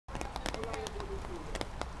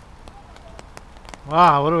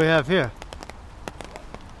Wow, what do we have here?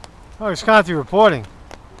 Oh, it's Conte reporting.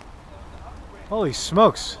 Holy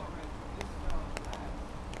smokes.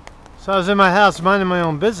 So I was in my house minding my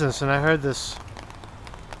own business and I heard this.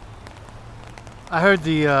 I heard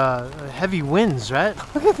the heavy winds, right?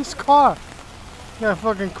 Look at this car. Got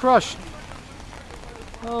fucking crushed.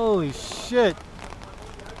 Holy shit.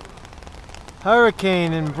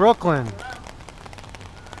 Hurricane in Brooklyn.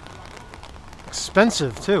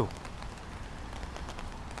 Expensive too.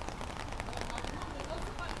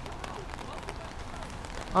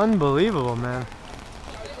 Unbelievable, man.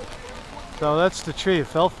 So that's the tree it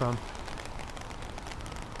fell from.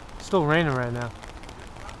 It's still raining right now.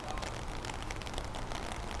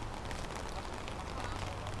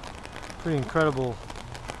 Pretty incredible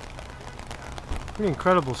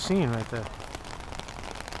scene right there.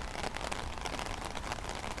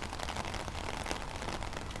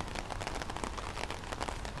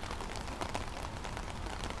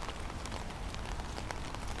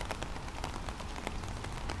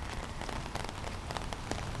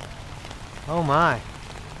 Oh my.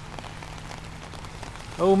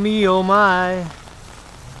 Oh me, oh my.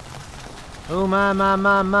 Oh my, my,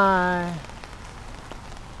 my, my.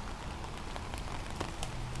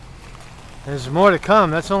 There's more to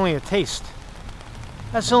come. That's only a taste.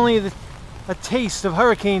 That's only a taste of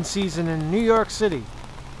hurricane season in New York City.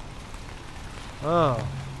 Oh.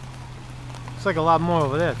 Looks like a lot more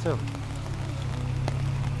over there too.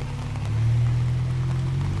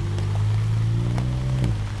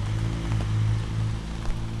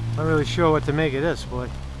 Not really sure what to make of this, boy.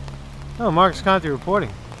 Oh, Marcus Conte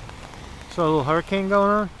reporting. Saw a little hurricane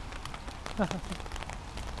going on. I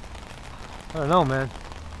don't know, man.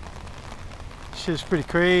 Shit's pretty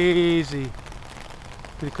crazy.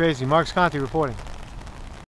 Pretty crazy. Marcus Conte reporting.